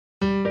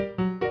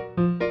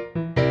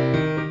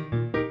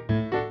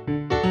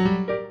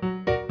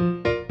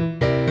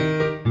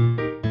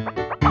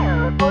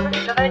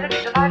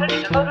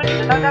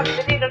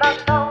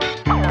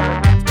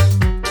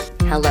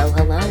Hello,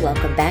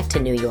 welcome back to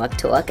New York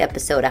Talk,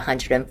 episode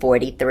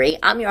 143.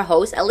 I'm your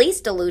host,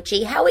 Elise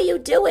DeLucci. How are you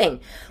doing?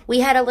 We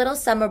had a little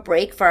summer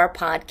break for our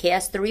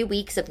podcast, 3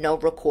 weeks of no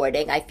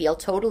recording. I feel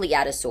totally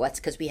out of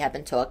sorts because we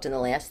haven't talked in the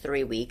last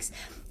 3 weeks.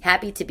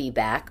 Happy to be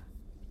back.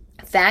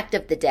 Fact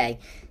of the day,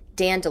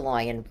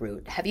 dandelion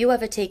root. Have you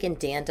ever taken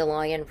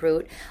dandelion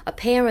root?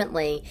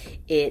 Apparently,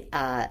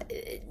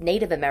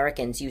 Native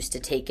Americans used to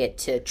take it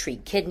to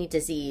treat kidney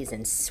disease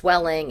and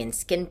swelling and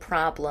skin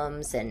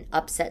problems and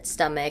upset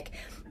stomach.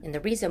 And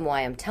the reason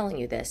why I'm telling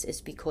you this is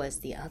because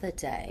the other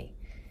day,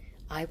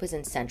 I was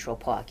in Central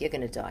Park. You're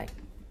going to die.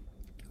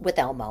 With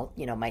Elmo,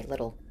 my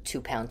little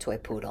 2-pound toy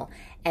poodle.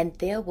 And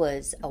there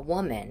was a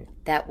woman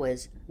that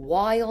was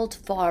wild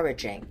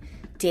foraging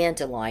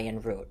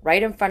dandelion root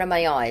right in front of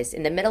my eyes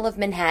in the middle of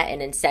Manhattan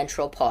in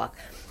Central Park.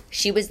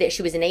 She was there.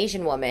 She was an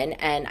Asian woman,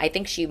 and I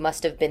think she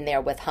must have been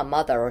there with her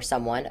mother or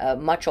someone, a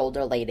much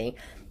older lady.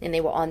 And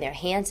they were on their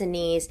hands and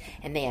knees,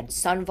 and they had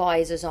sun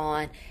visors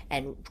on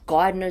and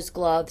gardener's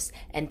gloves,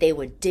 and they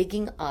were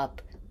digging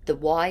up the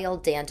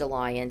wild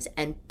dandelions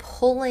and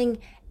pulling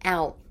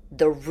out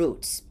the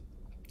roots.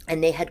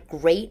 And they had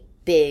great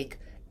big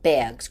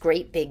bags,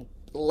 great big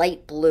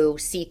light blue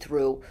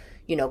see-through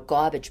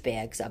garbage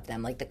bags of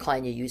them, like the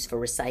kind you use for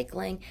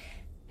recycling.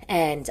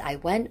 And I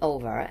went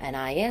over and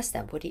I asked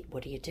them, what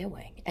are you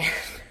doing? And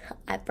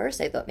at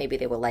first I thought maybe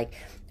they were like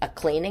a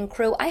cleaning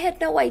crew. I had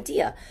no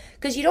idea,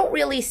 because you don't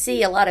really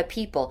see a lot of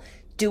people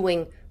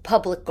doing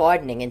public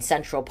gardening in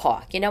Central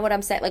Park. You know what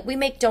I'm saying? Like, we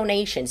make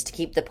donations to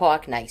keep the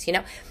park nice,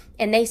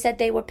 And they said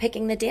they were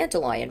picking the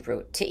dandelion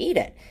root to eat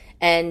it.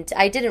 And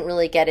I didn't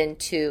really get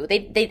into,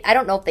 I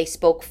don't know if they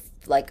spoke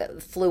like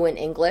fluent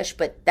English,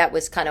 but that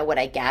was kind of what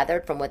I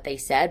gathered from what they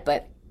said.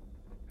 But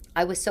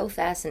I was so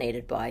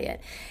fascinated by it.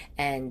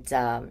 And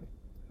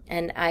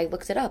I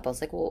looked it up. I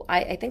was like, well,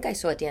 I think I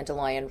saw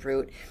dandelion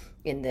root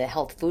in the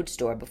health food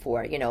store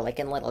before, like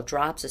in little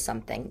drops or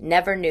something.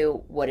 Never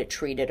knew what it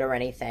treated or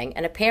anything.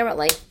 And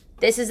apparently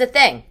this is a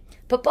thing.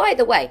 But by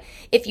the way,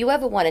 if you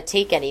ever want to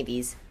take any of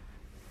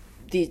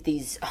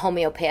these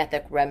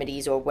homeopathic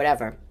remedies or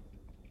whatever,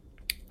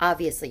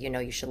 obviously,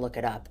 you should look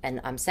it up. And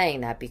I'm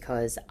saying that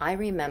because I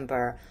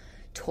remember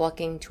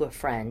talking to a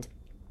friend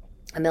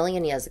a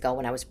million years ago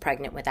when I was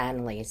pregnant with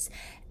Annalise,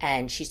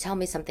 and she's telling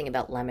me something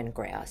about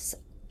lemongrass.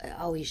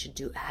 Oh, you should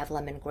have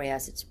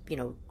lemongrass. It's,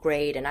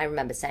 great. And I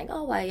remember saying,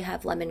 oh, I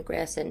have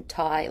lemongrass and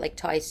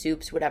Thai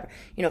soups, whatever,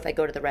 if I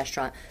go to the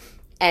restaurant.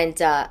 And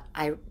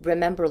I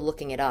remember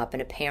looking it up,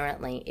 and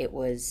apparently it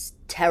was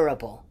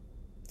terrible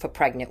for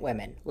pregnant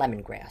women,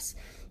 lemongrass.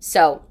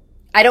 So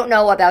I don't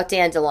know about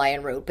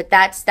dandelion root, but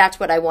that's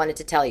what I wanted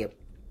to tell you.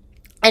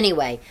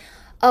 Anyway,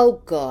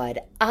 oh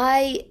God,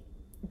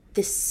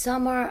 this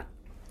summer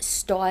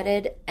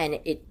started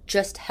and it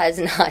just has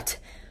not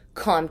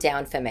calmed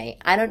down for me.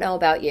 I don't know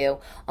about you.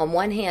 On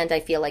one hand, I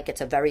feel like it's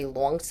a very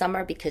long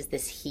summer because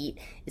this heat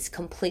is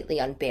completely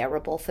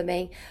unbearable for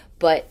me.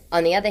 But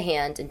on the other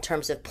hand, in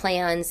terms of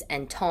plans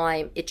and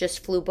time, it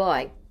just flew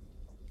by.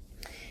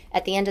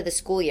 At the end of the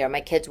school year,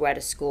 my kids were out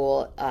of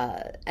school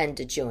end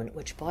of June,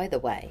 which, by the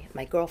way,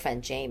 my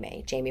girlfriend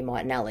Jamie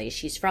Martinelli,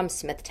 she's from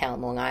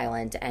Smithtown, Long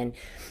Island, and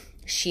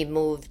she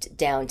moved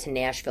down to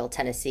Nashville,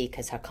 Tennessee,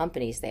 because her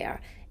company's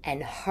there.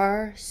 And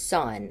her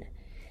son,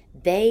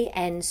 they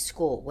end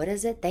school. What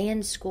is it? They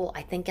end school,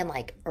 I think, in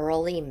like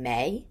early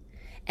May,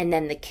 and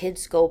then the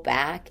kids go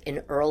back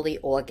in early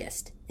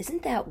August.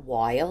 Isn't that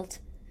wild?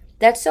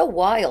 That's so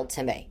wild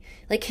to me.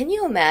 Like, can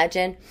you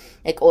imagine,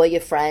 like, all your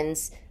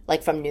friends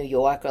like from New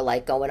York, or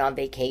like going on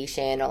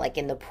vacation, or like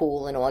in the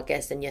pool in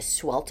August, and you're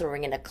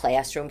sweltering in a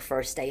classroom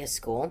first day of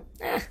school?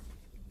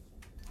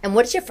 And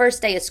what's your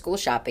first day of school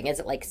shopping? Is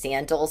it like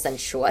sandals and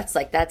shorts?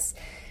 Like, that's,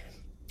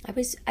 I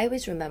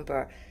always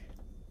remember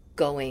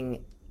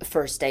going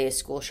first day of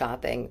school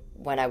shopping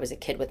when I was a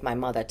kid with my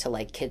mother to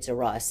like Kids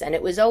R Us, and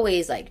it was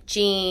always like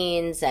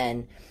jeans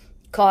and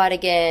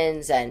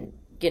cardigans and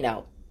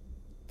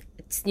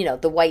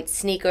the white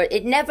sneaker.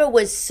 It never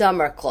was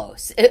summer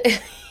clothes.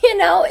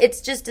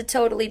 It's just a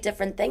totally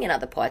different thing in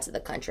other parts of the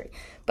country.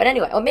 But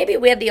anyway, or maybe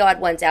we have the odd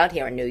ones out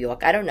here in New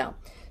York. I don't know.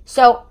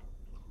 So,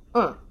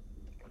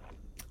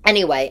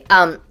 anyway,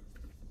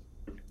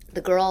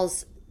 the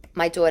girls,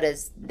 my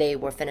daughters, they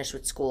were finished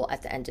with school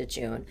at the end of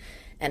June.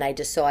 And I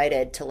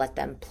decided to let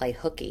them play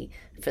hooky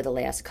for the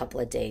last couple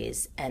of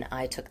days. And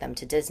I took them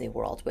to Disney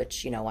World,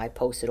 which, I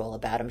posted all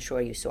about. I'm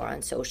sure you saw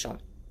on social.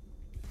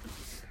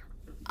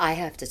 I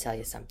have to tell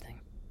you something.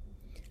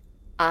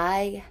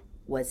 I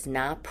was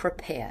not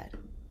prepared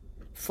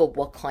for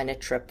what kind of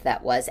trip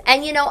that was.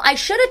 And, I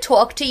should have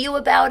talked to you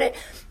about it.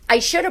 I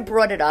should have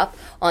brought it up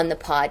on the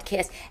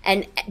podcast.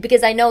 And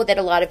because I know that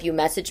a lot of you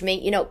messaged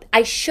me,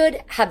 I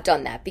should have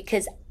done that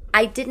because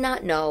I did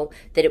not know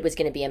that it was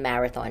going to be a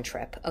marathon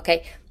trip.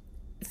 Okay.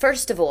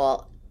 First of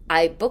all,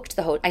 I booked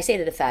I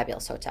stayed at a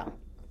fabulous hotel.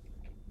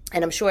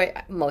 And I'm sure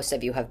most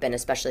of you have been,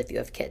 especially if you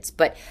have kids.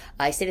 But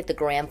I stayed at the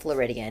Grand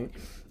Floridian.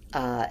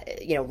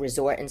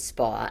 resort and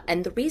spa.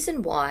 And the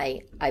reason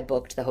why I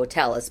booked the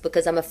hotel is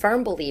because I'm a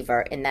firm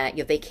believer in that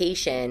your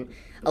vacation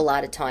a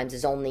lot of times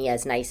is only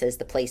as nice as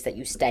the place that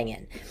you stay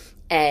in.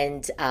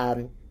 And,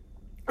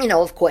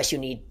 of course you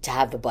need to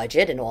have a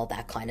budget and all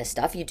that kind of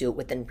stuff. You do it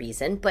within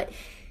reason. But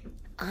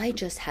I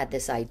just had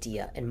this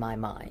idea in my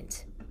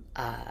mind,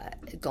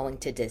 going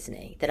to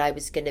Disney, that I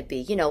was going to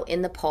be,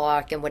 in the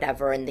park and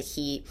whatever in the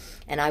heat.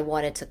 And I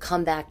wanted to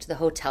come back to the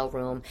hotel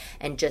room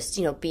and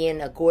just, be in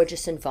a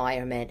gorgeous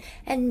environment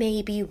and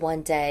maybe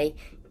one day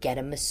get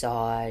a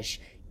massage,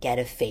 get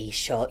a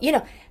facial,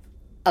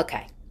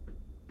 Okay.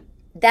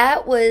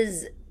 That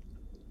was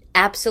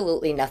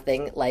absolutely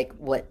nothing like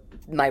what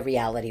my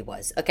reality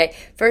was. Okay.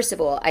 First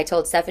of all, I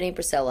told Stephanie and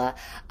Priscilla,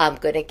 I'm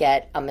going to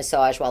get a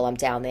massage while I'm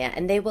down there.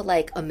 And they were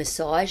like, a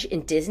massage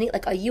in Disney?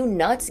 Like, are you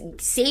nuts?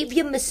 Save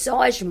your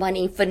massage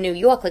money for New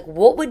York. Like,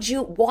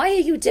 why are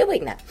you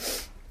doing that?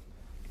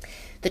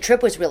 The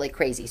trip was really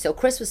crazy. So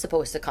Chris was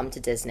supposed to come to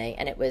Disney,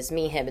 and it was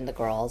me, him, and the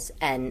girls.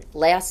 And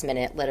last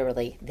minute,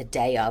 literally the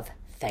day of,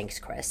 thanks,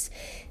 Chris,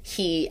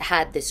 he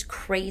had this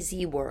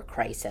crazy work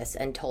crisis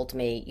and told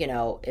me,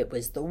 it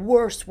was the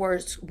worst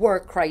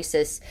work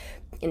crisis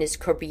in his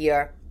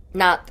career,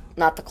 not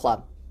the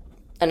club,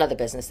 another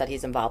business that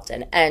he's involved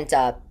in, and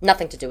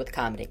nothing to do with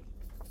comedy.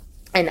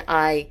 And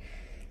I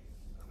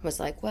was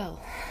like,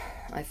 well,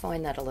 I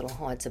find that a little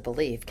hard to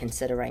believe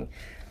considering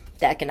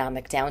the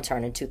economic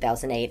downturn in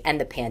 2008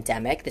 and the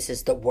pandemic. This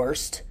is the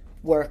worst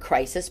work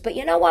crisis, but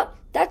you know what?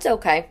 That's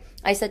okay.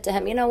 I said to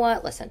him, you know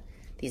what? Listen,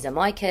 these are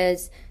my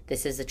kids.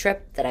 This is a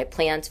trip that I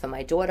planned for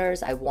my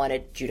daughters. I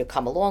wanted you to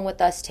come along with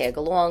us, tag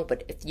along,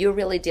 but if you're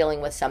really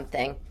dealing with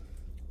something,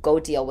 go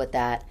deal with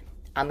that.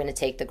 I'm going to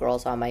take the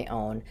girls on my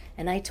own.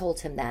 And I told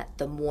him that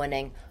the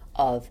morning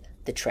of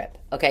the trip.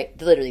 Okay,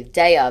 literally the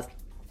day of.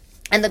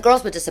 And the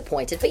girls were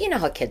disappointed, but you know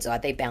how kids are.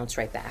 They bounce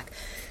right back.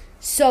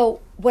 So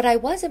what I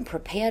wasn't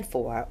prepared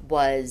for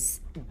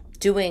was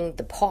doing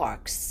the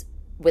parks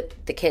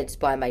with the kids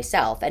by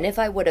myself. And if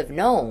I would have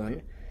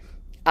known,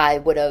 I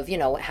would have,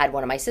 had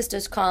one of my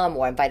sisters come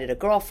or invited a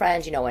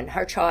girlfriend, and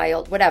her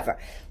child, whatever,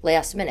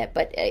 last minute.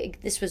 But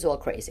this was all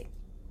crazy.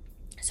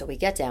 So we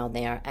get down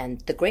there, and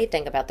the great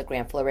thing about the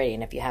Grand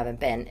Floridian, if you haven't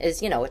been,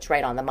 is, it's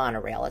right on the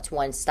monorail. It's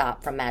one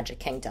stop from Magic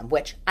Kingdom,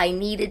 which I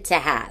needed to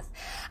have.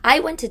 I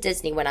went to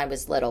Disney when I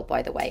was little,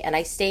 by the way, and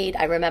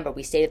I remember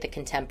we stayed at the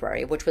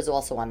Contemporary, which was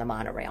also on the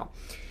monorail.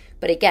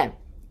 But again,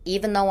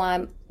 even though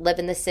I live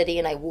in the city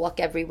and I walk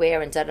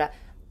everywhere and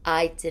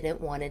I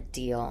didn't want to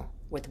deal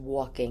with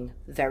walking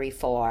very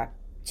far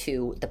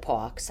to the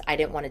parks. I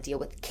didn't want to deal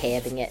with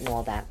cabbing it and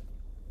all that.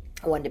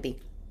 I wanted to be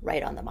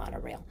right on the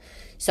monorail.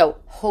 So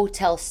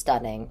hotel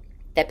stunning.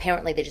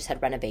 Apparently they just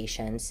had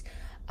renovations.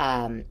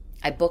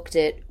 I booked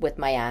it with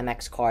my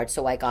Amex card,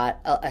 so I got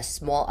a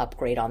small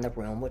upgrade on the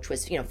room, which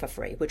was, for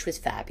free, which was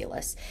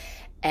fabulous.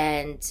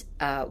 And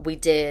we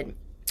did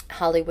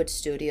Hollywood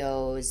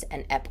Studios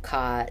and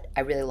Epcot.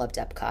 I really loved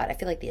Epcot. I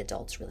feel like the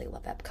adults really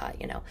love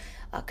Epcot,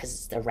 because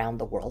it's the around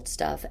the world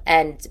stuff.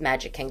 And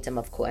Magic Kingdom,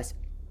 of course.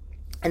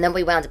 And then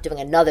we wound up doing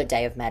another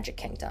day of Magic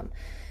Kingdom.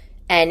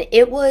 And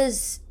it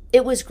was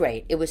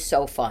great. It was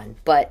so fun.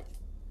 But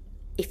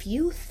if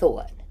you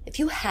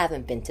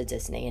haven't been to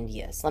Disney in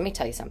years, let me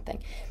tell you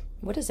something.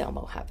 What does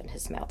Elmo have in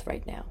his mouth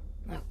right now?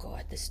 Oh,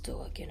 God, this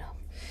dog,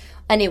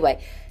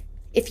 Anyway,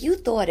 if you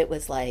thought it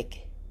was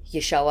like you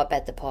show up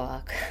at the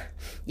park,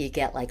 you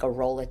get like a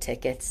roll of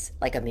tickets,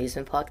 like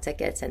amusement park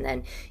tickets, and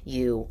then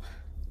you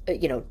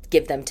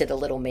give them to the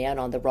little man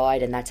on the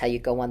ride, and that's how you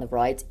go on the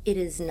rides. It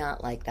is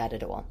not like that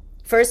at all.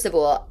 First of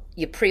all,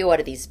 you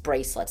pre-order these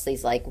bracelets,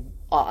 these like,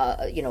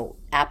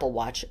 Apple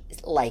Watch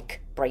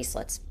like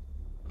bracelets,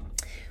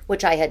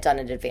 which I had done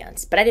in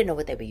advance, but I didn't know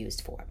what they were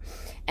used for.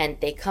 And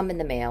they come in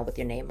the mail with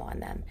your name on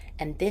them.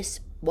 And this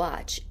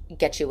watch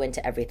gets you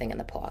into everything in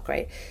the park,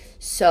 right?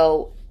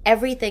 So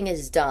everything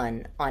is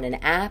done on an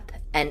app,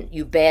 and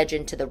you badge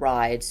into the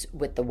rides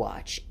with the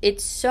watch.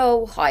 It's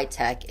so high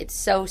tech. It's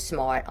so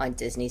smart on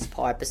Disney's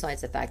part,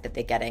 besides the fact that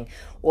they're getting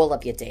all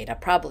of your data,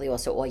 probably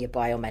also all your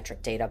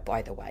biometric data,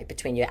 by the way,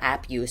 between your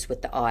app use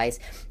with the eyes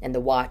and the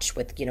watch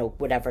with,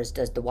 whatever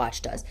the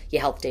watch does,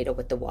 your health data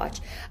with the watch.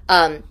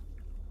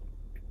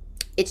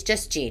 It's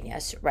just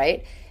genius,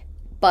 right?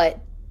 But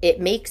it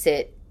makes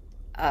it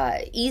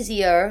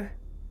easier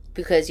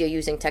because you're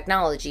using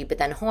technology, but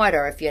then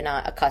harder if you're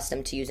not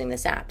accustomed to using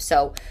this app.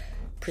 So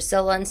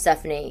Priscilla and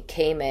Stephanie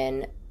came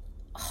in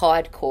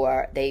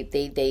hardcore.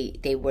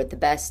 They were the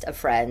best of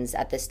friends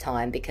at this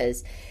time,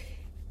 because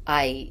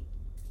the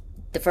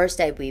first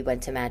day we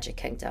went to Magic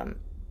Kingdom,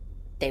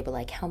 they were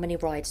like, how many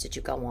rides did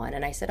you go on?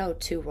 And I said,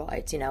 2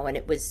 rides, and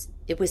it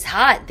was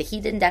hot. The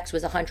heat index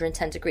was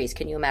 110 degrees.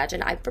 Can you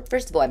imagine?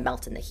 First of all, I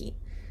melt in the heat.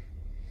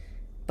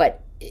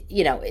 But, so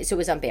it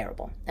was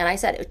unbearable. And I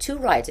said, 2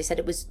 rides. I said,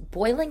 it was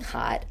boiling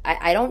hot.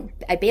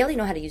 I barely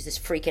know how to use this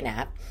freaking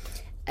app.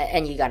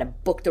 And you got to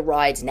book the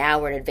rides an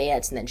hour in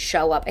advance and then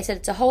show up. I said,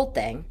 it's a whole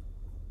thing.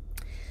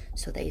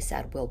 So they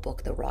said, we'll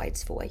book the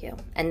rides for you.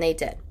 And they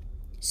did.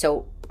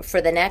 So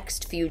for the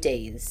next few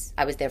days,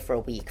 I was there for a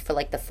week, for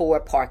like the 4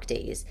 park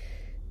days,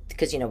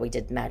 because, we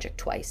did Magic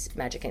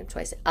Kingdom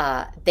twice.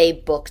 They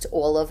booked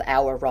all of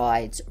our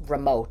rides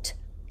remote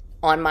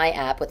on my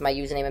app with my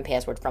username and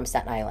password from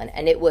Staten Island.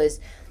 And it was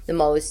the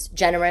most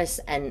generous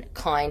and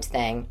kind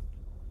thing,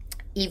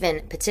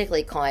 even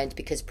particularly kind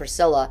because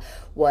Priscilla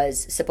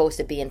was supposed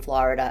to be in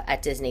Florida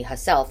at Disney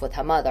herself with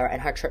her mother,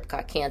 and her trip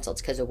got canceled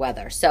because of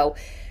weather. So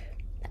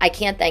I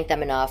can't thank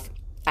them enough.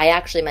 I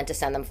actually meant to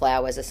send them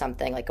flowers or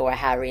something, like, or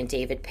Harry and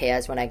David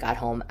pairs when I got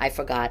home. I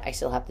forgot. I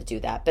still have to do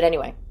that. But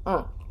anyway,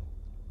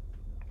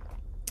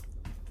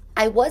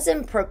 I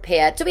wasn't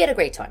prepared. So we had a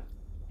great time.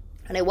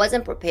 And I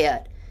wasn't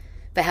prepared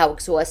for how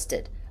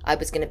exhausted I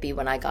was going to be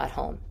when I got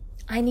home.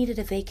 I needed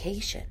a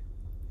vacation.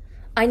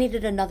 I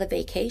needed another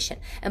vacation.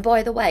 And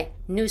by the way,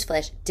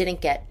 newsflash, didn't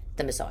get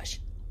the massage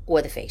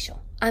or the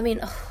facial. I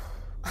mean,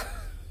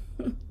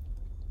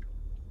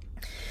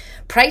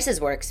 prices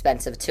were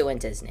expensive too in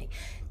Disney.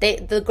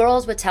 The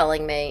girls were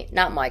telling me,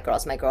 not my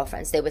girls, my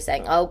girlfriends, they were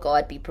saying, oh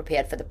God, be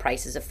prepared for the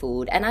prices of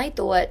food. And I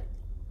thought,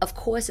 of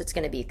course it's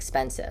going to be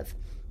expensive.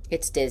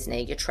 It's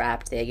Disney. You're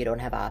trapped there. You don't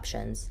have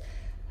options.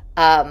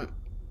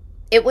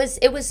 It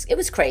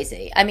was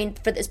crazy. I mean,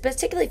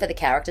 particularly for the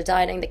character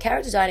dining. The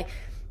character dining,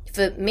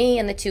 for me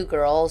and the 2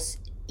 girls,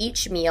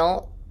 each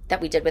meal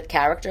that we did with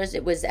characters,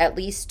 it was at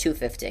least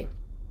 $250.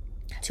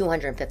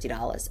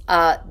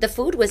 The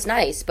food was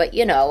nice, but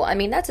I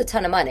mean, that's a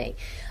ton of money.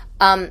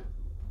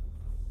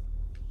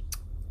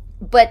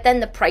 But then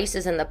the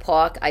prices in the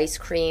park, ice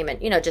cream,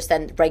 and just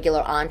then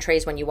regular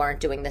entrees when you weren't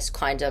doing this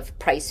kind of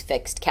price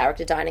fixed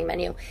character dining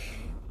menu,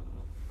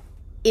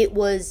 it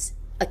was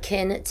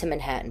akin to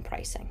Manhattan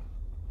pricing.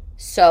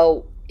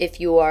 So if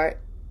you are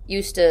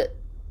used to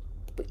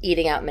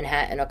eating out in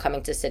Manhattan or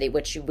coming to the city,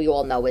 which we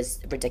all know is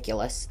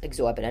ridiculous,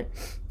 exorbitant,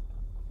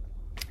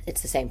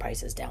 it's the same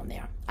prices down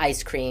there.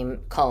 Ice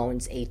cream,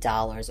 cones,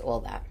 $8, all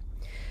that.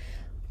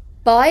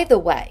 By the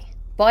way,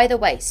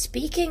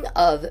 speaking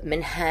of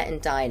Manhattan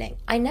dining,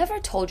 I never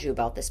told you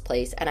about this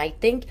place, and I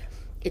think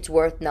it's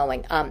worth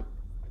knowing. A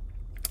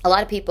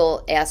lot of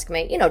people ask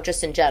me,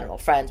 just in general,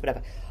 friends,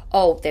 whatever,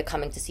 oh, they're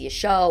coming to see a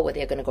show, or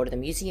they're going to go to the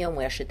museum,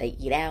 where should they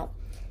eat out?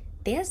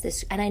 There's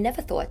this, and I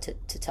never thought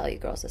to tell you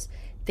girls this,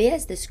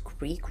 there's this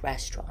Greek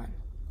restaurant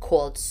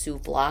called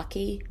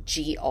Souvlaki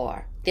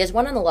GR. There's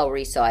one on the Lower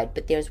East Side,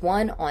 but there's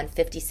one on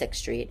 56th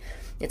Street.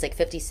 It's like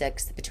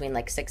 56th, between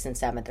like 6th and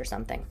 7th or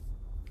something.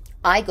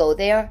 I go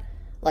there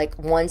like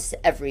once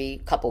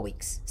every couple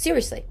weeks.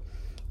 Seriously.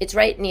 It's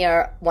right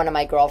near one of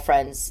my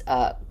girlfriend's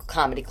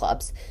comedy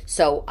clubs.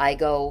 So I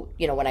go,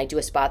 when I do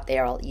a spot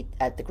there, I'll eat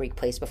at the Greek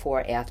place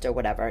before, after,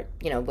 whatever,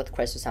 with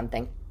Chris or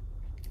something.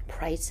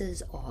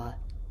 Prices are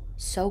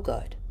so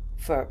good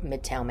for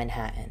Midtown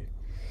Manhattan.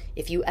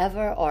 If you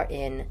ever are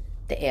in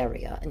the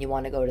area and you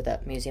want to go to the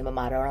Museum of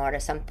Modern Art or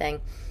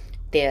something,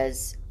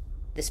 there's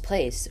this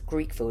place,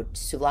 Greek food,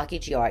 Souvlaki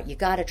GR. You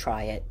got to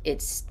try it.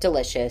 It's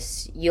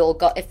delicious. You'll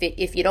go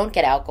if you don't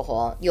get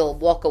alcohol, you'll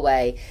walk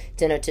away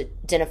dinner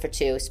for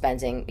 2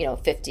 spending,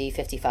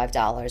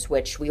 $55,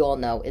 which we all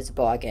know is a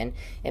bargain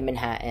in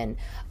Manhattan.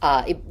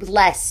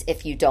 Less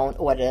if you don't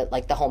order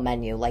like the whole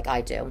menu like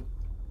I do.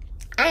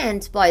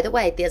 And by the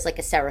way, there's like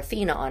a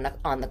Serafina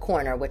on the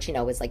corner, which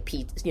is like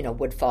pizza,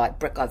 wood-fired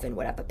brick oven,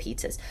 whatever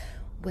pizzas.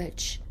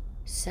 Which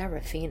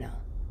Serafina,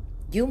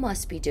 you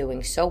must be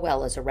doing so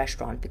well as a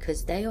restaurant,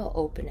 because they are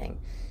opening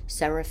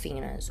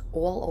Serafinas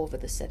all over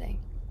the city.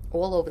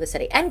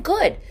 And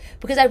good,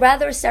 because I'd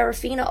rather a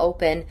Serafina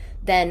open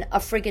than a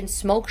friggin'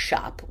 smoke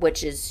shop,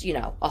 which is,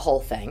 a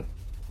whole thing.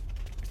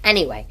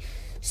 Anyway,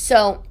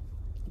 so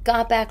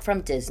got back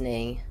from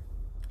Disney,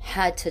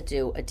 had to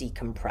do a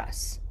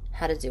decompress.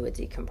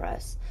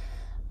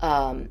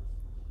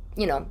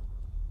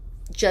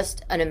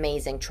 Just an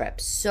amazing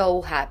trip.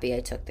 So happy I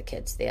took the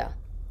kids there.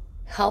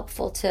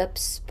 Helpful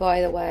tips,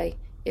 by the way,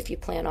 if you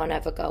plan on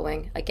ever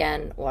going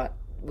again, or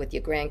with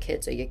your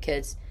grandkids or your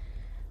kids.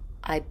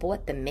 I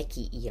bought the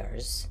Mickey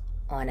ears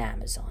on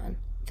Amazon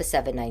for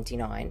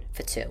 $7.99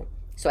 for 2.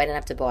 So I didn't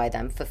have to buy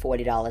them for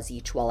 $40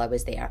 each while I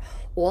was there.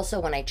 Also,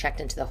 when I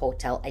checked into the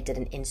hotel, I did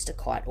an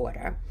Instacart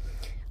order.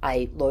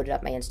 I loaded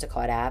up my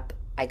Instacart app.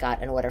 I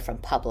got an order from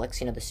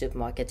Publix, the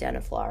supermarket down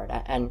in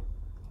Florida, and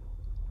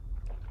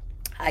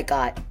I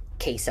got a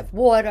case of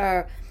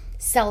water,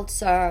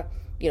 seltzer,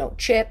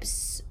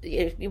 chips,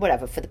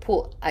 whatever for the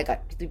pool. I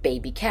got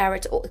baby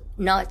carrots,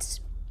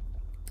 nuts.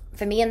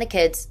 For me and the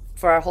kids,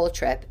 for our whole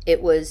trip,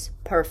 it was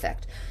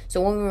perfect.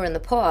 So when we were in the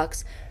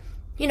parks,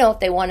 if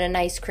they wanted an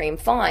ice cream,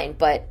 fine,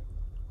 but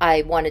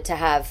I wanted to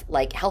have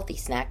like healthy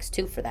snacks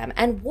too for them,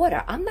 and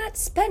water.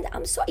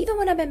 Even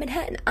when I'm in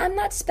Manhattan, I'm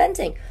not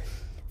spending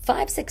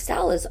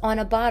 $5-6 on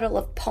a bottle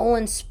of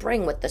Poland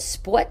Spring with the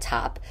sport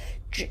top.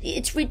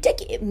 It's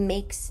ridiculous.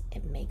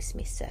 It makes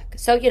me sick.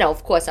 So,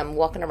 of course, I'm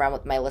walking around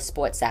with my Le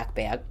Sport sack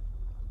bag,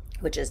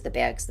 which is the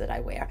bags that I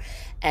wear,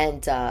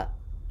 and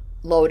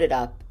loaded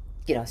up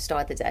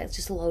start the day,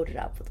 just load it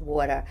up with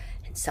water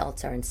and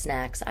seltzer and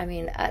snacks. I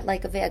mean,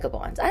 like a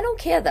vagabond. I don't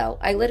care, though.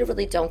 I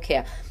literally don't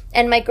care.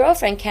 And my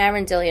girlfriend,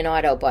 Karen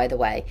DiLeonardo, by the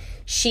way,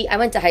 I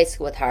went to high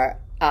school with her.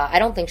 I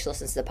don't think she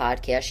listens to the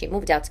podcast. She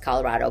moved out to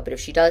Colorado, but if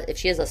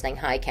she is listening,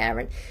 hi,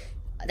 Karen.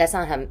 That's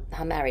not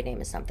her married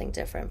name is something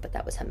different, but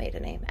that was her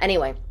maiden name.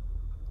 Anyway,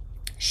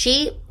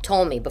 she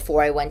told me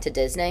before I went to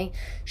Disney,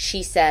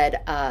 she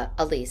said,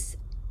 Elise,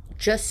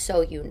 just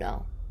so you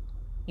know,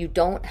 you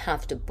don't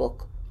have to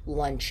book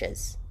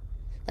lunches.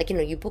 Like,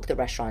 you book the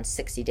restaurant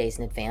 60 days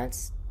in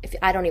advance.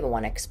 I don't even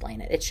want to explain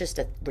it. It's just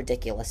a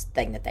ridiculous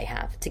thing that they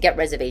have. To get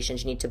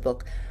reservations, you need to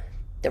book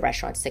the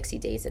restaurant 60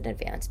 days in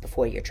advance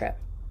before your trip.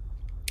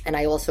 And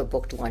I also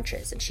booked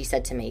lunches. And she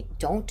said to me,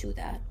 don't do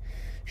that.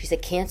 She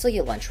said, cancel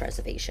your lunch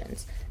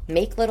reservations.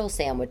 Make little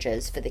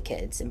sandwiches for the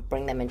kids and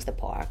bring them into the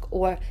park.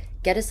 Or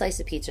get a slice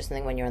of pizza or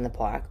something when you're in the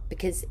park.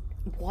 Because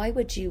why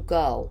would you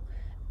go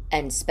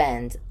and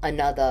spend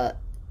another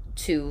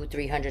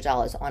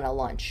 $200-$300 on a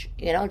lunch?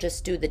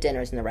 Just do the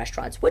dinners in the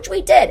restaurants, which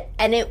we did.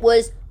 And it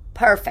was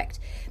perfect.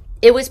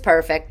 It was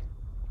perfect.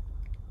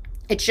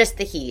 It's just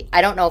the heat.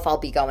 I don't know if I'll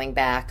be going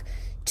back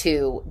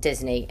to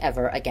Disney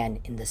ever again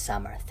in the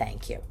summer.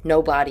 Thank you.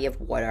 No body of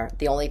water.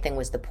 The only thing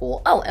was the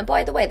pool. Oh, and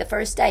by the way, the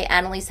first day,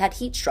 Annalise had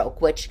heat stroke,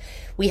 which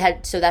we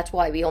had, so that's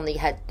why we only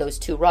had those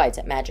 2 rides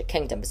at Magic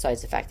Kingdom,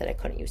 besides the fact that I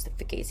couldn't use the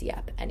Fugazi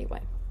app.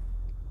 Anyway.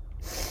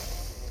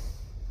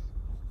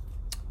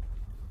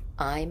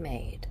 I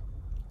made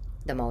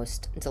the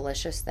most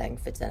delicious thing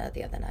for dinner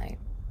the other night.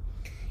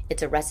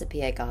 It's a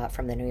recipe I got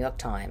from the New York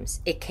Times.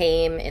 It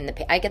came in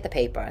I get the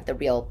paper, the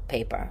real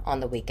paper,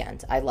 on the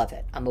weekend. I love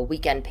it. I'm a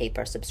weekend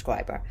paper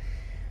subscriber.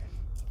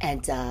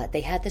 And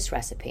they had this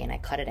recipe, and I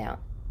cut it out.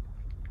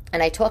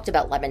 And I talked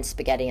about lemon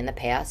spaghetti in the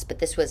past, but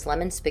this was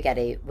lemon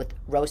spaghetti with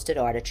roasted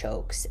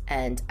artichokes.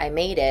 And I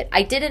made it.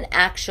 I didn't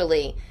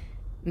actually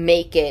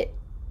make it.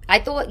 I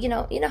thought, you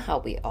know how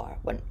we are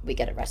when we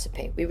get a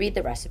recipe. We read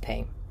the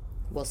recipe.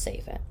 We'll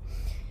save it.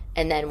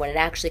 And then when it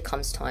actually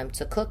comes time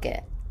to cook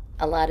it,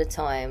 a lot of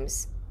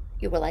times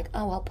you were like,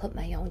 oh, I'll put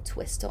my own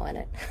twist on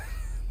it.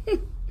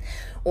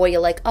 Or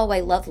you're like, oh, I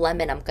love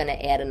lemon, I'm going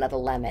to add another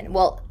lemon.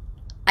 Well,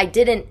 I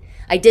did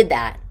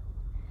that,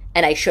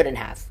 and I shouldn't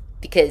have,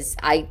 because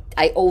I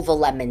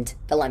over-lemoned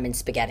the lemon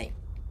spaghetti.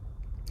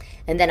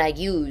 And then I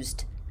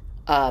used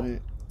the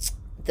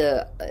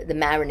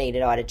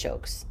marinated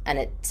artichokes, and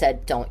it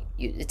said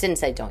it didn't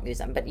say don't use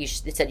them, but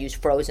it said use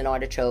frozen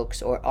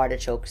artichokes or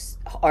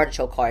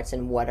artichoke hearts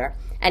in water.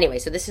 Anyway,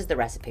 so this is the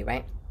recipe,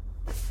 right?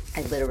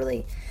 I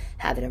literally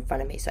have it in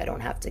front of me, so I don't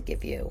have to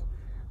give you,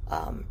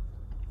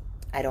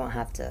 I don't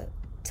have to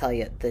tell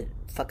you the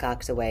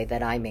fakak's way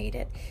that I made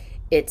it.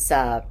 It's,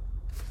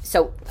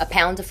 so a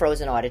pound of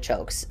frozen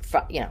artichokes,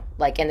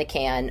 like in the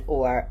can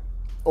or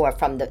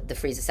from the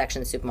freezer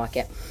section of the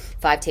supermarket,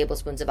 5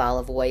 tablespoons of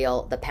olive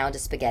oil, the pound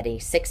of spaghetti,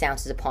 6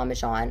 ounces of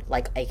Parmesan,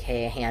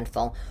 aka a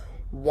handful,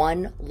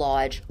 1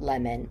 large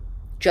lemon,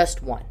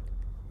 just 1,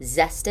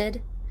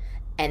 zested,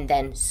 and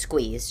then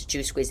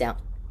juice squeeze out,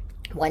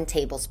 1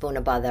 tablespoon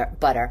of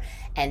butter,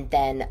 and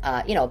then,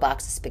 a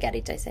box of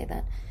spaghetti, did I say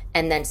that?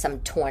 And then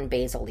some torn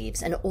basil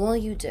leaves. And all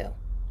you do,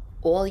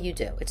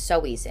 it's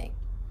so easy.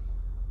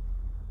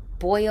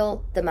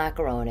 Boil the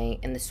macaroni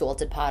in the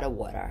salted pot of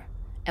water.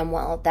 And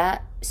while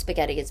that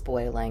spaghetti is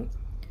boiling,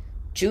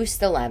 juice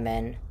the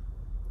lemon,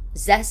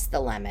 zest the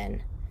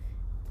lemon,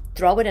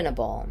 throw it in a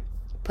bowl,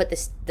 put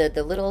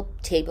the little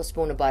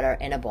tablespoon of butter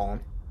in a bowl.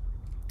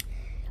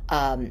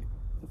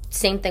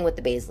 Same thing with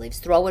the basil leaves.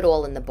 Throw it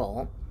all in the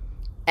bowl.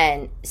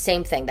 And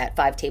same thing, that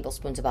 5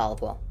 tablespoons of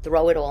olive oil.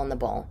 Throw it all in the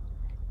bowl.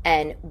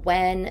 And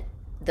when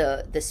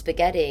the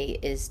spaghetti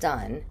is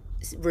done,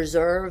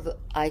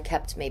 I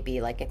kept maybe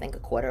I think a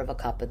quarter of a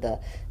cup of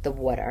the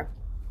water.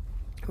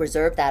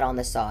 Reserve that on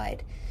the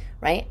side,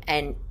 right?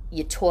 And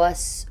you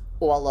toss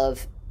all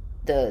of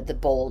the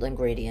boiled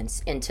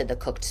ingredients into the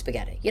cooked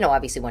spaghetti.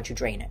 Obviously once you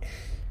drain it.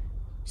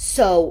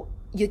 So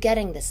you're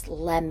getting this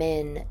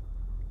lemon,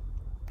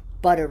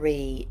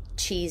 buttery,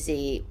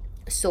 cheesy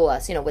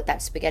sauce, with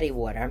that spaghetti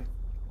water,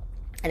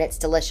 and it's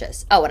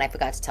delicious. Oh, and I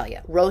forgot to tell you,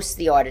 roast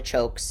the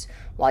artichokes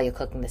while you're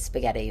cooking the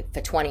spaghetti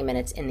for 20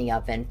 minutes in the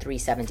oven,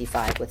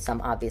 375, with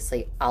some,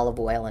 obviously, olive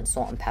oil and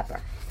salt and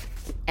pepper.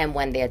 And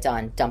when they're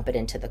done, dump it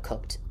into the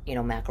cooked,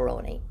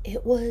 macaroni.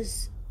 It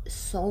was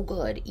so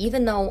good,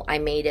 even though I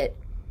made it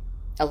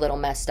a little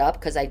messed up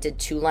because I did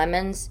 2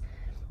 lemons.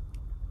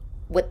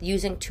 With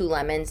using 2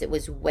 lemons, it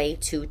was way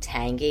too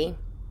tangy,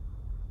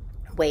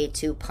 way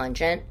too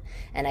pungent,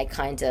 and I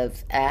kind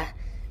of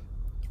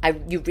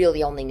you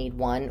really only need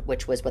 1,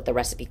 which was what the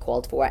recipe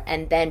called for.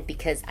 And then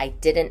because I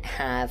didn't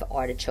have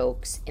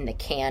artichokes in the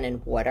can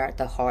in water,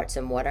 the hearts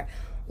in water,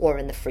 or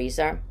in the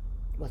freezer,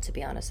 well, to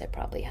be honest, I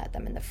probably had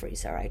them in the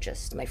freezer.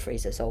 My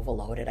freezer's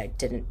overloaded. I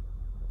didn't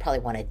probably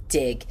want to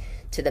dig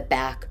to the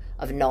back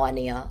of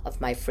Narnia of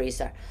my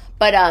freezer.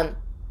 But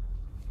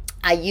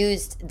I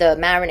used the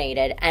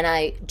marinated, and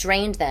I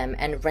drained them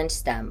and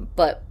rinsed them.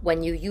 But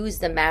when you use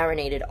the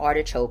marinated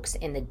artichokes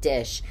in the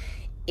dish,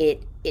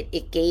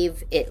 it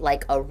gave it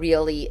like a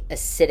really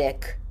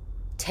acidic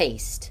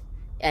taste,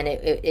 and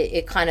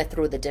it kind of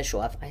threw the dish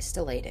off. I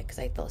still ate it because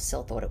I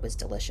still thought it was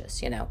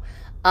delicious,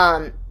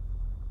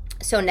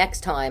 So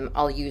next time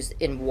I'll use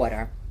in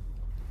water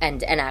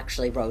and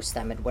actually roast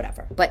them and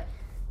whatever. But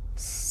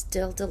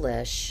still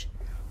delish.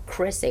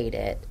 Chris ate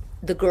it.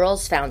 The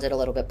girls found it a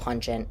little bit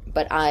pungent,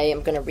 but I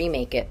am going to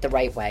remake it the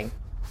right way.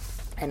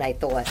 And I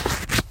thought,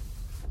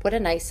 what a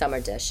nice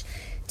summer dish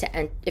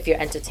if you're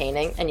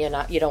entertaining and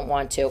you don't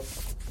want to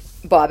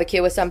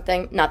barbecue with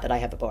something. Not that I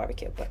have a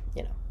barbecue, but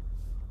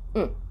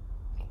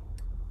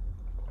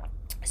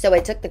So I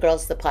took the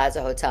girls to the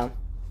Plaza Hotel.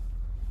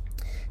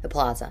 The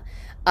Plaza.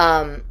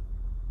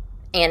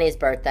 Annie's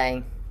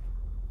birthday.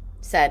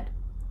 Said,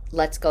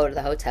 let's go to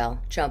the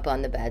hotel, jump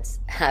on the beds,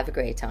 have a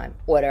great time,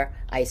 order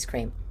ice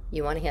cream.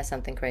 You want to hear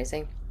something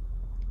crazy?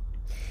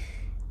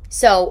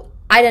 So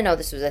I didn't know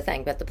this was a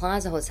thing, but at the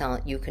Plaza Hotel,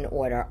 you can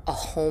order a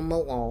Home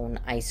Alone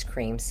ice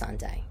cream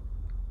sundae,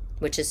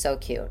 which is so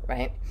cute,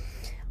 right?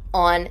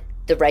 On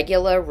the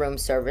regular room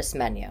service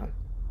menu,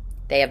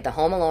 they have the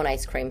Home Alone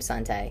ice cream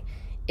sundae.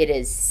 It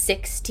is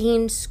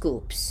 16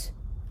 scoops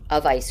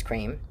of ice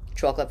cream,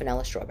 chocolate,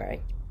 vanilla,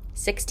 strawberry,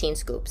 16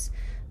 scoops,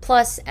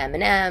 plus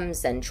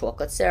M&Ms and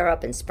chocolate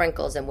syrup and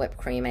sprinkles and whipped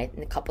cream and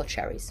a couple of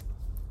cherries.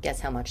 Guess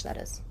how much that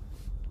is?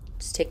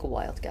 Just take a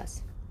wild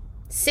guess.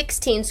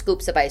 16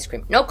 scoops of ice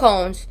cream. No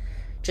cones,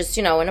 just,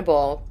 in a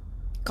bowl.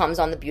 Comes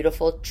on the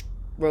beautiful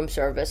room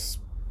service,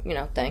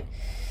 thing.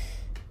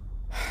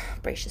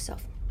 Brace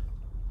yourself.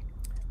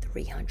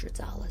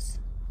 $300.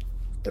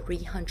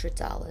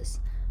 $300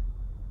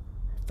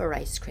 for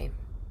ice cream.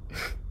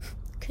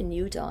 Can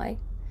you die?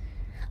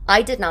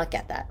 I did not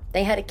get that.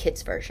 They had a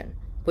kid's version,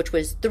 which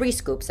was 3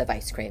 scoops of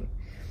ice cream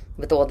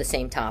with all the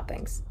same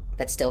toppings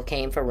that still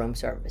came for room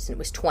service, and it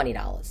was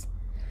 $20.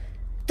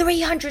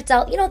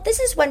 $300. This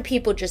is when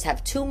people just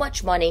have too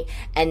much money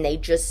and they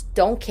just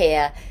don't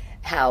care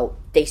how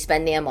they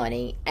spend their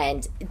money,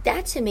 and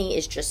that to me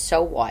is just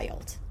so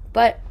wild.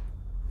 But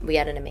we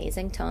had an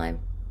amazing time.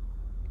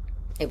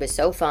 It was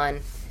so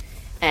fun,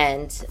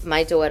 and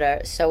my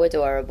daughter, so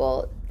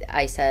adorable.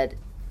 I said,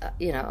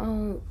 we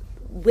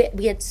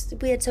had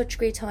such a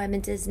great time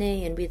in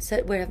Disney, and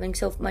we're having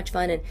so much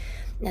fun and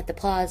at the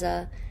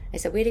Plaza. I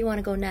said, where do you want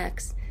to go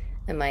next?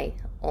 And my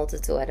older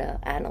daughter,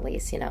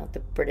 Annalise,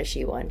 the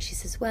Britishy one, she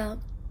says,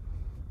 well,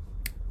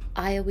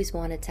 I always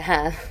wanted to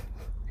have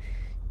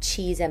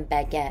cheese and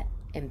baguette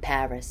in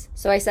Paris.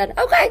 So I said,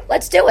 okay,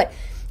 let's do it.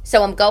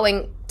 So I'm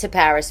going to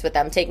Paris with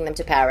them, taking them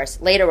to Paris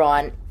later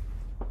on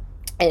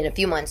in a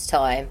few months'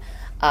 time.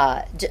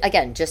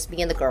 Again, just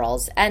me and the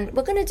girls, and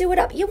we're going to do it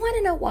up. You want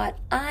to know what?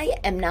 I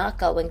am not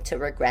going to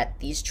regret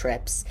these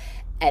trips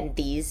and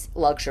these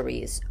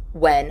luxuries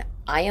when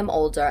I am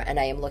older and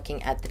I am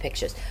looking at the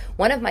pictures.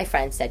 One of my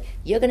friends said,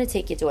 you're going to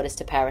take your daughters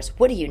to Paris.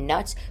 What are you,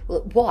 nuts?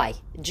 Why?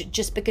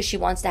 Just because she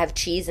wants to have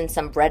cheese and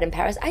some bread in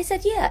Paris? I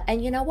said, yeah.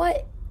 And you know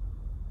what?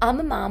 I'm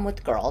a mom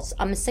with girls.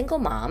 I'm a single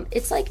mom.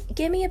 It's like,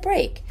 give me a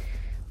break.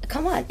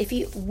 Come on.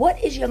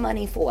 What is your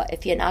money for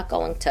if you're not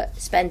going to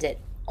spend it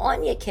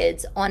on your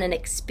kids, on an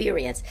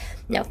experience?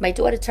 Now, if my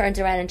daughter turned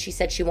around and she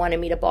said she wanted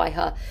me to buy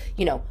her,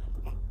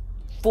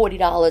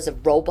 $40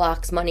 of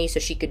Roblox money so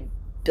she could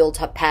build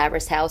her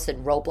Paris house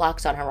and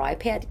Roblox on her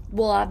iPad,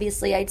 well,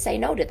 obviously I'd say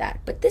no to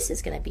that. But this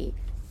is going to be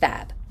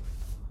fab.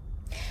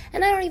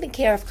 And I don't even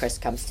care if Chris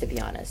comes, to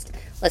be honest.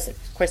 Listen,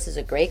 Chris is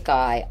a great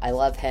guy. I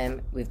love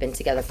him. We've been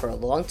together for a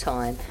long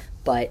time.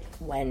 But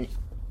when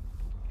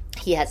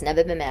he has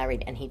never been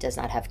married and he does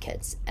not have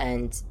kids,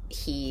 and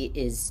he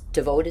is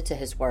devoted to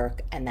his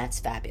work, and that's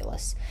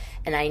fabulous.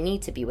 And I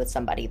need to be with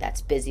somebody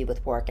that's busy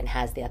with work and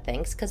has their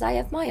things, because I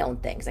have my own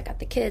things. I got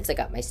the kids, I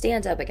got my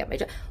stand-up, I got my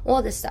job,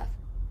 all this stuff.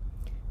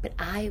 But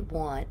I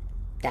want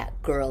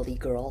that girly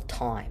girl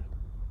time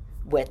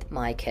with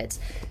my kids.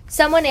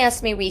 Someone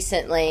asked me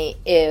recently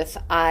if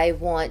I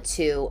wanted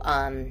to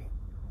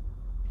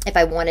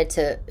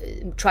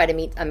try to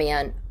meet a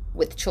man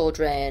with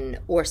children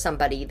or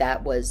somebody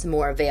that was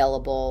more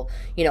available,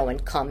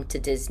 and come to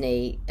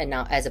Disney and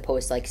not, as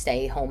opposed to like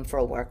stay home for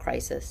a work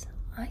crisis.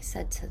 I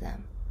said to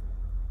them,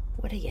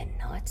 what are you,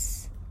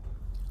 nuts?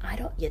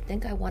 You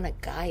think I want a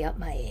guy up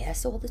my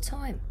ass all the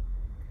time?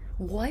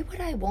 Why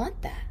would I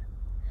want that?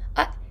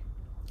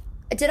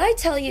 Did I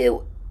tell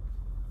you,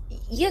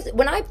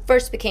 when I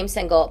first became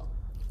single,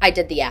 I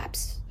did the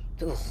apps.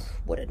 Ugh,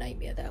 what a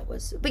nightmare that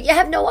was. But you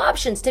have no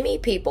options to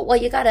meet people. Well,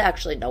 you got to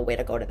actually know where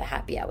to go to the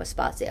happy hour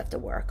spots after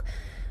work.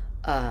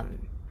 I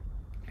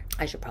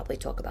should probably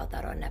talk about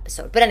that on an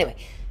episode. But anyway,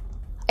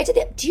 I did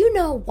that. Do you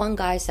know one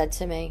guy said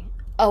to me,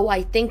 oh,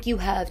 I think you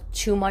have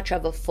too much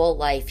of a full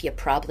life. You're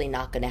probably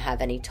not going to have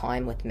any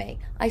time with me.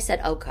 I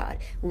said, oh, God,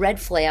 red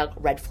flag,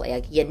 red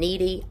flag. You're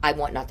needy. I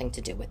want nothing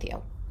to do with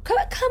you.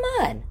 Come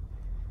on.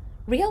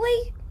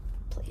 Really?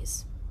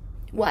 Please.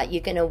 What,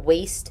 you're going to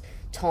waste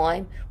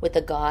time with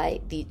a guy,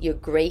 your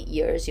great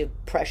years, your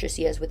precious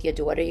years with your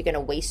daughter? You're going to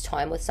waste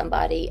time with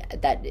somebody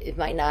that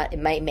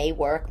may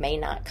work, may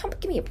not? Come,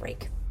 give me a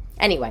break.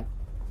 Anyway,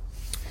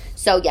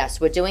 So yes,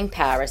 we're doing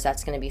Paris.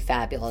 That's going to be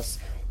fabulous.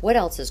 What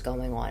else is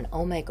going on?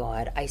 Oh my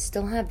God, I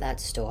still have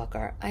that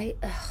stalker. I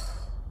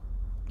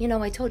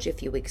told you a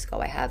few weeks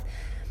ago,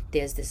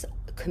 there's this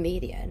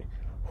comedian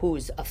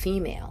who's a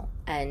female,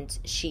 and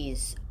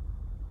she's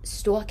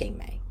stalking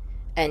me.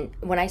 And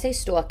when I say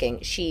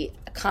stalking, she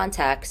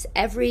contacts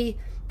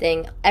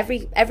everything,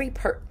 every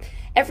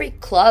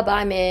club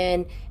I'm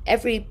in,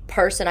 every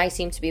person I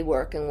seem to be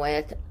working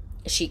with.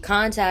 She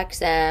contacts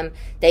them.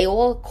 They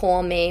all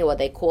call me, or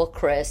they call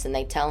Chris, and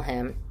they tell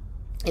him,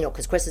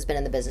 because Chris has been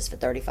in the business for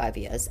 35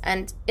 years.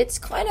 And it's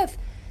kind of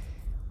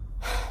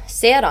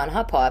sad on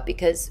her part,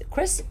 because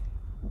Chris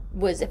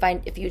was,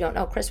 if you don't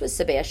know, Chris was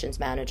Sebastian's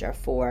manager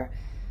for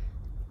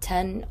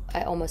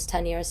almost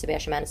 10 years,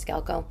 Sebastian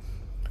Maniscalco,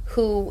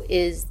 who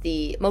is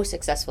the most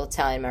successful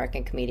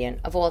Italian-American comedian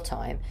of all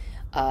time.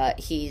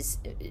 He's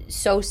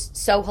so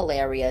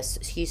hilarious.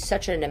 He's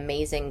such an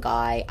amazing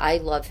guy. I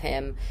love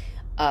him.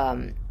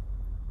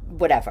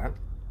 Whatever.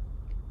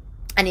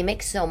 And he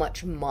makes so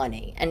much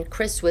money. And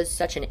Chris was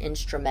such an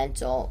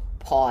instrumental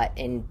part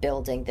in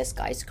building this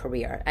guy's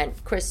career.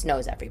 And Chris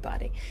knows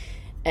everybody.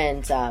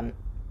 And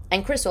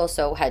Chris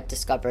also had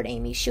discovered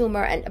Amy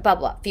Schumer and blah,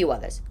 blah, a few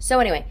others. So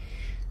anyway,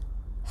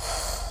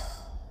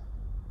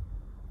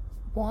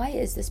 why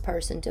is this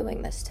person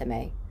doing this to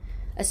me?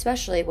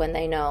 Especially when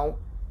they know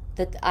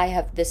that I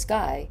have this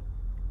guy,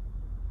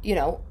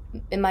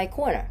 in my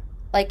corner.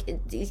 Like,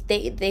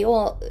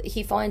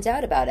 he finds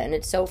out about it, and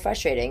it's so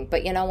frustrating.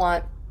 But you know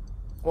what?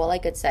 All I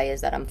could say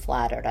is that I'm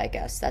flattered, I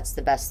guess. That's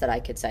the best that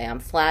I could say. I'm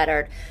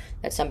flattered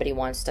that somebody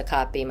wants to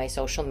copy my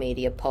social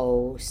media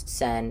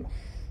posts and,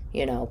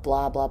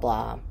 blah, blah,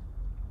 blah.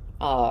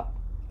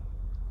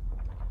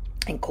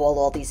 And call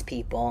all these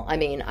people. I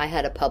mean, I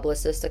had a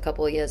publicist a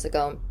couple of years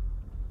ago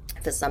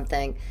for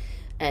something,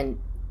 and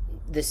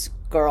this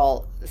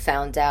girl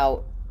found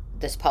out,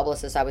 this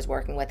publicist I was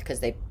working with,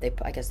 because I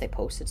guess they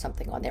posted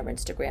something on their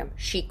Instagram.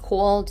 She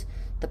called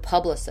the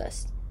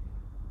publicist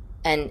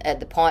and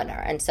the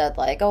partner and said,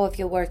 like, oh, if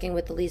you're working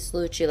with Elise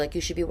Lucci, like, you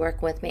should be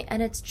working with me.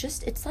 And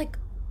it's like,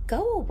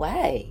 go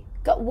away.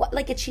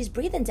 She's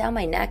breathing down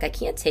my neck. I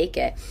can't take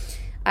it.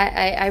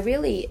 I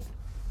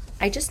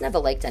just never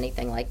liked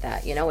anything like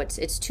that.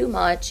 It's too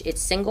much.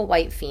 It's single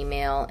white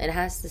female. It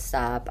has to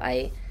stop.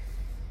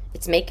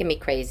 It's making me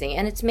crazy,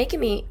 and it's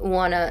making me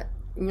want to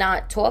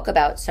not talk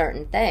about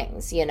certain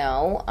things,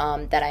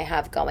 that I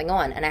have going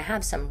on. And I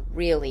have some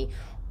really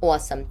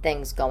awesome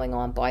things going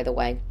on, by the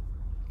way.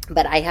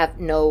 But I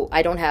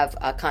don't have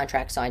a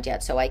contract signed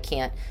yet, so I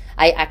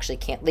actually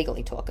can't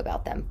legally talk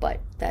about them.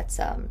 But that's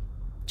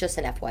just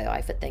an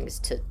FYI for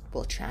things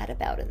we'll chat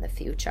about in the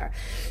future.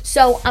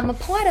 So I'm a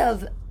part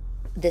of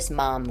this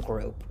mom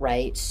group,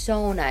 right?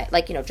 So nice,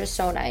 just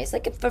so nice,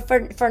 like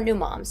for new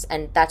moms.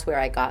 And that's where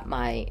I got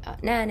my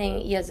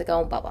nanny years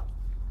ago, blah, blah.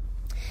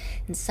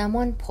 And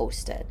someone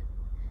posted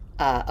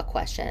a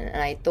question,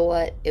 and I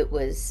thought it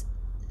was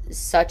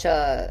such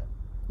a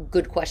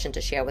good question to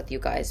share with you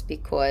guys,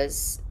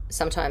 because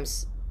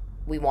sometimes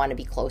we want to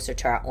be closer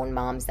to our own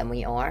moms than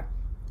we are,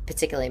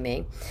 particularly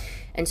me.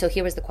 And so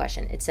here was the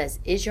question. It says,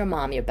 is your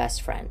mom your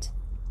best friend?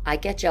 I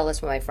get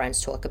jealous when my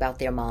friends talk about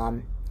their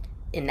mom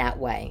in that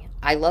way.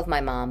 I love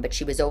my mom, but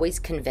she was always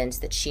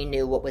convinced that she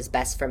knew what was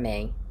best for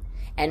me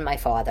and my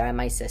father and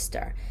my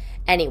sister.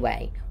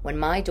 Anyway, when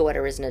my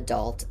daughter is an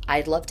adult,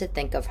 I'd love her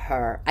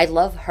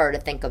to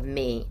think of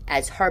me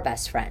as her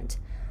best friend.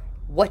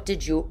 What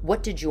did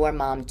your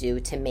mom do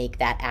to make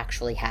that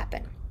actually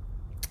happen?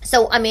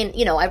 So, I mean,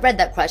 I read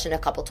that question a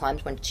couple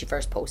times when she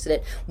first posted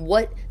it.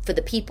 What, for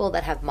the people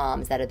that have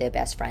moms that are their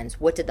best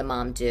friends, what did the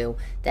mom do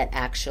that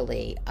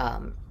actually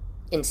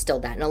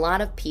instilled that? And a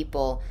lot of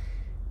people,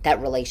 that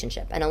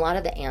relationship, and a lot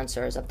of the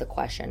answers of the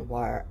question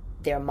were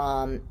their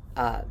mom,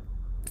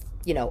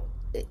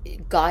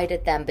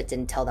 guided them but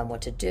didn't tell them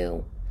what to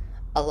do.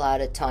 A lot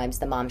of times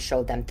the mom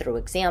showed them through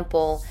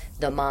example.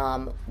 The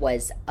mom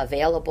was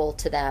available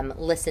to them,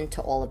 listened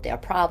to all of their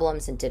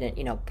problems, and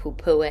didn't,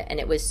 poo-poo it. And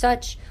it was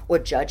or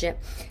judge it.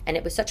 And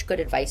it was such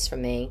good advice for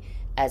me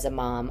as a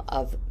mom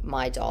of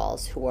my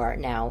dolls, who are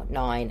now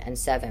 9 and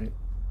 7.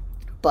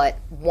 But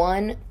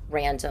one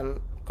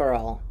random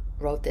girl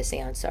wrote this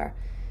answer,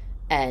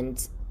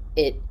 and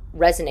it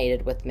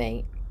resonated with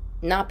me,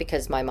 not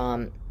because my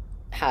mom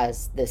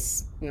has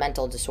this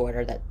mental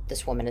disorder that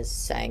this woman is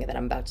saying that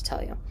I'm about to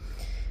tell you.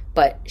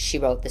 But she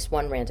wrote this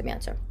one random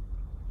answer.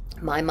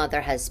 My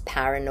mother has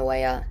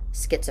paranoia,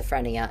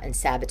 schizophrenia, and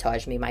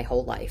sabotaged me my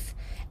whole life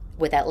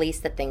with at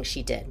least the things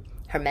she did.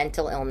 Her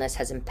mental illness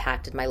has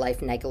impacted my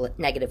life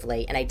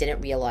negatively, and I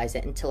didn't realize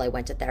it until I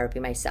went to therapy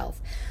myself.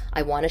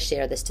 I want to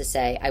share this to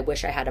say I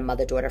wish I had a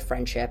mother-daughter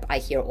friendship I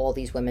hear all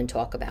these women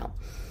talk about.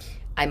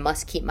 I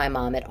must keep my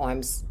mom at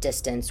arm's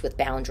distance with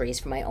boundaries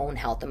for my own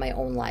health and my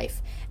own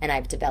life, and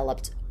I've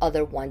developed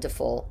other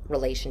wonderful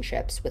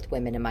relationships with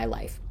women in my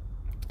life.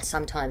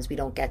 sometimes we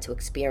don't get to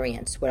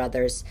experience what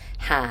others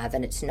have,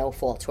 and it's no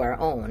fault to our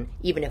own,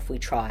 even if we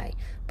try.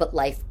 But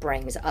life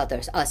brings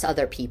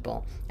other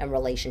people and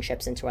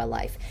relationships into our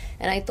life.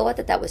 And I thought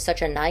that was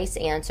such a nice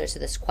answer to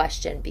this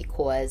question,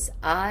 because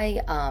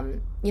I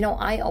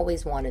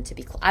always wanted to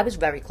be I was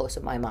very close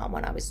with my mom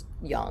when I was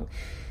young.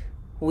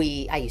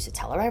 I used to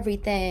tell her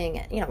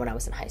everything, when I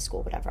was in high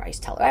school, whatever. I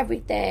used to tell her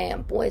everything,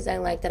 and boys I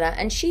liked it.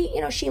 And she,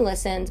 she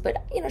listened, but,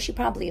 she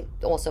probably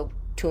also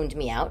tuned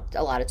me out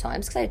a lot of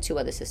times, because I had 2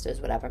 other sisters,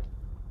 whatever.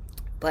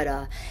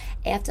 But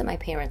after my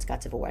parents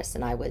got divorced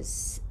and I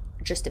was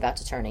just about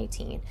to turn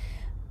 18,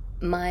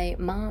 my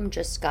mom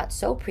just got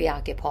so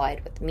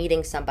preoccupied with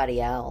meeting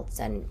somebody else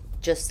and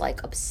just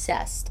like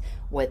obsessed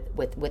with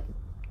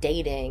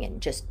dating,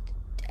 and just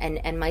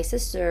and my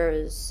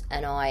sisters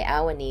and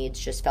our needs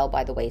just fell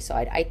by the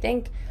wayside. I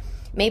think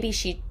maybe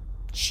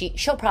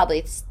she'll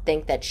probably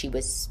think that she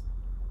was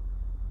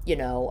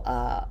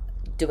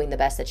doing the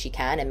best that she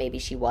can, and maybe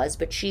she was,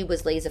 but she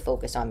was laser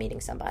focused on meeting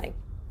somebody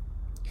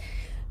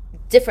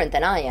different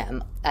than I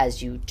am.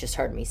 As you just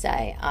heard me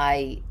say,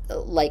 I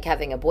like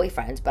having a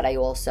boyfriend, but I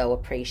also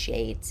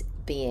appreciate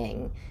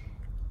being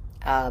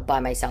by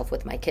myself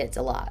with my kids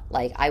a lot.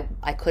 Like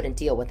I couldn't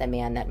deal with a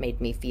man that made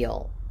me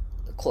feel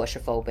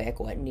claustrophobic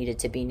or needed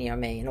to be near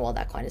me and all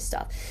that kind of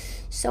stuff.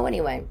 So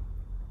anyway,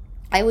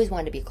 I always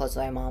wanted to be close to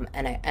my mom,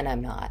 and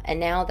I'm not. And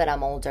now that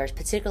I'm older,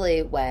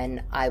 particularly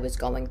when I was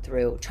going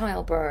through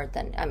childbirth,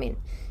 and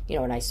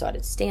when I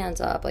started stand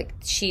up, like,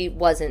 she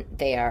wasn't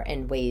there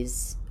in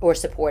ways, or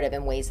supportive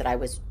in ways that I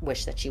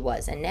wish that she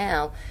was. And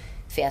now,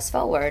 fast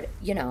forward,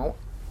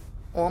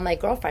 all my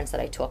girlfriends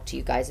that I talk to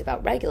you guys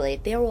about regularly,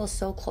 they're all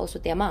so close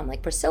with their mom.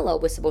 Like, Priscilla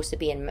was supposed to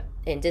be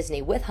in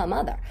Disney with her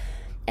mother.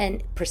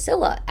 And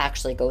Priscilla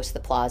actually goes to the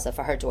plaza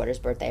for her daughter's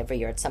birthday every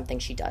year. It's something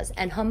she does.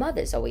 And her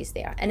mother's always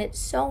there. And it's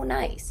so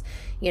nice,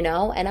 and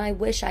I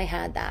wish I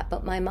had that.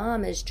 But my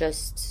mom is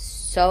just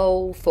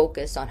so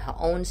focused on her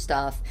own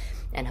stuff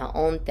and her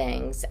own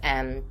things.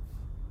 And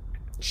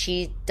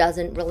she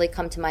doesn't really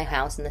come to my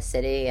house in the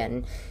city,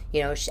 and,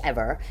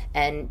 ever.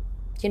 And,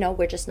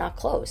 we're just not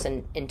close.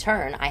 And in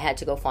turn, I had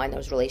to go find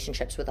those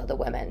relationships with other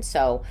women.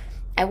 So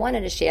I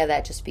wanted to share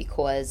that, just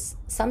because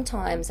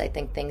sometimes I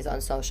think things on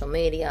social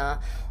media,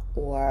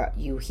 or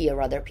you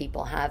hear other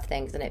people have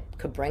things, and it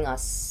could bring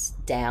us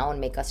down,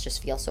 make us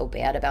just feel so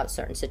bad about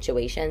certain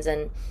situations.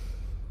 And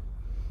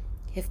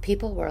if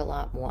people were a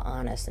lot more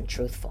honest and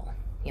truthful,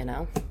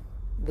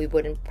 we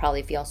wouldn't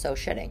probably feel so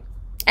shitty.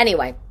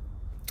 Anyway,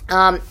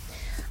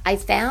 I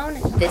found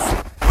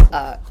this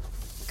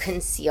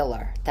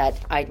concealer that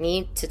I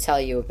need to tell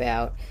you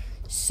about.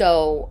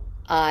 So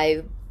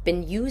I've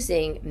been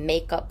using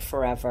Makeup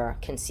Forever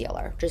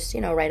concealer, just,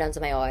 right under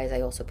my eyes.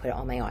 I also put it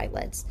on my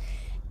eyelids.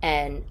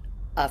 And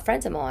a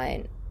friend of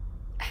mine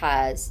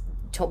was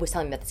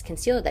telling me about this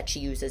concealer that she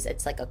uses.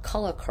 It's like a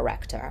color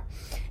corrector,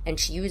 and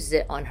she uses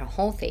it on her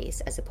whole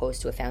face as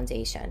opposed to a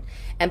foundation.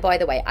 And by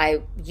the way,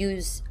 I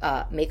use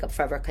Makeup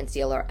Forever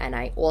concealer, and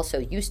I also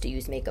used to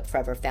use Makeup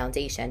Forever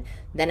foundation.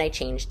 Then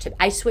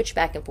I switched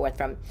back and forth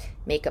from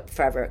Makeup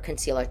Forever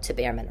concealer to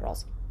Bare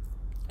Minerals.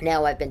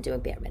 Now I've been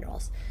doing Bare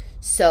Minerals.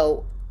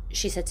 So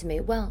she said to me,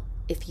 well,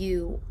 if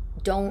you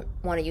don't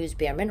want to use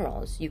Bare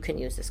Minerals, you can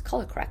use this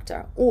color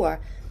corrector, or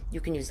you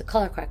can use the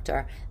color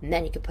corrector, and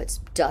then you can put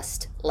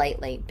dust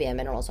lightly Bare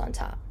Minerals on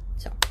top.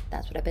 So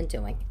that's what I've been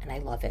doing, and I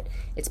love it.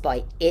 It's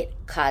by It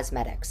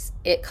Cosmetics.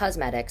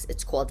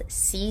 It's called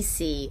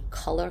CC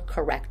Color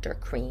Corrector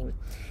Cream,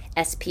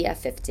 SPF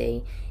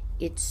 50.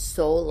 It's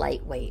so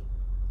lightweight.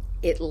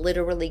 It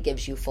literally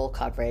gives you full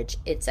coverage.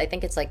 I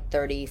think it's like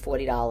 $30,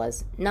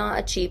 $40. Not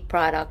a cheap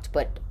product,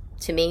 but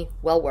to me,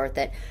 well worth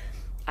it.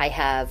 I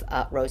have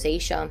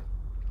rosacea.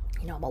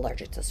 I'm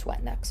allergic to sweat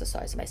and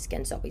exercise. My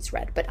skin's always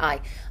red. But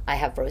I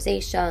have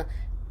rosacea.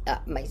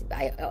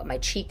 My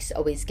cheeks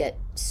always get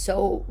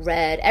so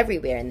red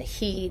everywhere in the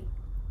heat.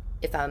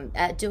 If I'm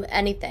doing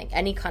anything,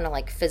 any kind of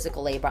like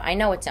physical labor. I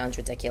know it sounds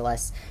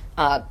ridiculous.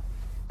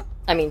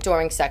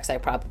 During sex, I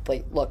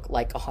probably look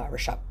like a horror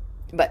show.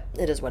 But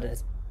it is what it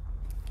is.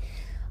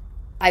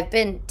 I've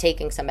been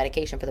taking some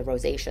medication for the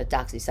rosacea,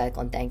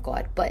 doxycycline, thank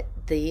God. But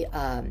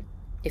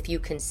if you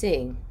can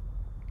see,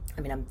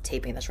 I'm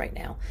taping this right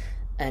now,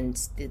 and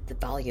the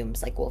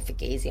volume's like all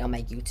fugazi on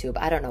my YouTube.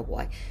 I don't know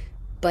why,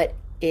 but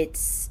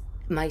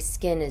my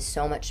skin is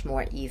so much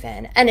more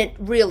even, and it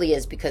really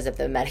is because of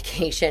the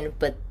medication.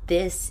 But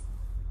this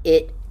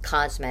It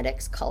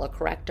Cosmetics color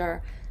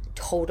corrector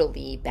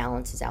totally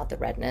balances out the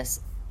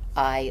redness.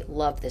 I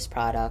love this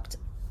product.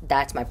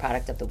 That's my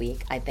product of the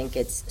week. I think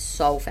it's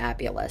so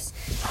fabulous.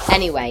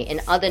 Anyway, in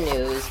other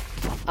news,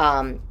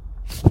 I'm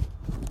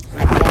in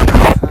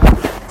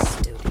the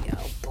studio,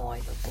 boy,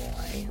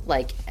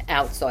 like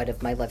outside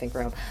of my living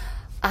room.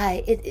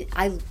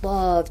 I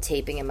love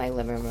taping in my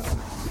living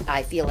room.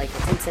 I feel like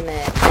it's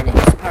intimate and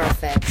it's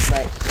perfect,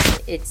 but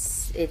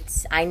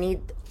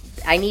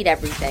I need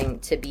everything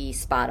to be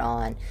spot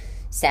on,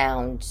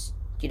 sound,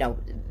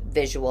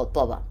 visual,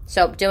 blah blah.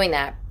 So doing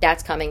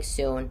that's coming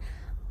soon.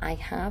 I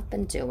have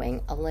been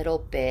doing a little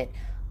bit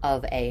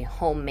of a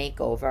home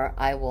makeover.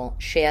 I will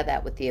share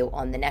that with you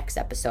on the next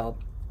episode.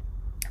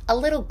 A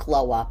little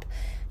glow up.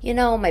 You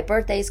know, my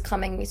birthday's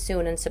coming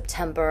soon in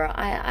September.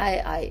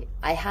 I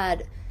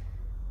had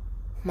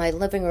my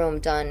living room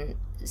done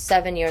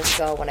 7 years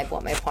ago when I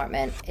bought my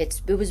apartment.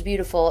 It was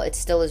beautiful. It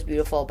still is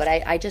beautiful, but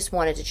I just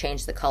wanted to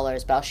change the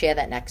colors, but I'll share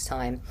that next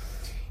time.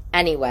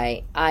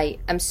 Anyway,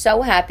 I'm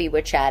so happy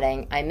we're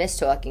chatting. I miss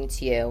talking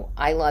to you.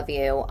 I love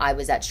you. I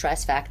was at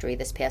Stress Factory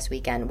this past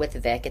weekend with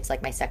Vic. It's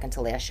like my second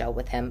to last show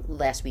with him,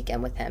 last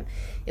weekend with him.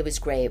 It was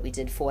great. We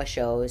did 4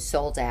 shows,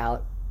 sold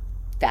out.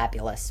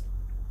 Fabulous.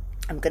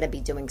 I'm going to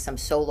be doing some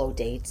solo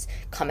dates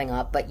coming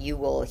up, but you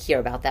will hear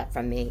about that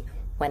from me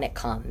when it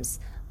comes.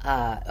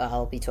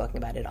 I'll be talking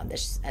about it on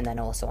this and then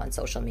also on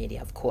social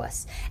media, of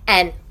course.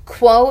 And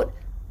quote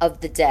of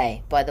the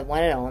day by the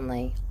one and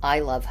only, I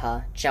love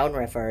her, Joan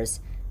Rivers.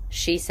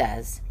 She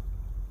says,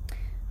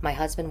 my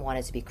husband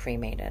wanted to be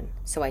cremated,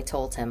 so I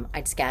told him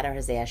I'd scatter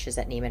his ashes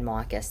at Neiman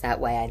Marcus. That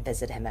way I'd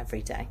visit him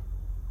every day.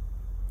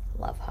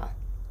 Love her.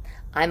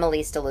 I'm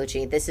Elise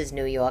DeLucci. This is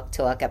New York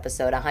Talk,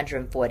 episode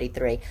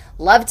 143.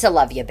 Love to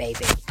love you,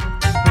 baby.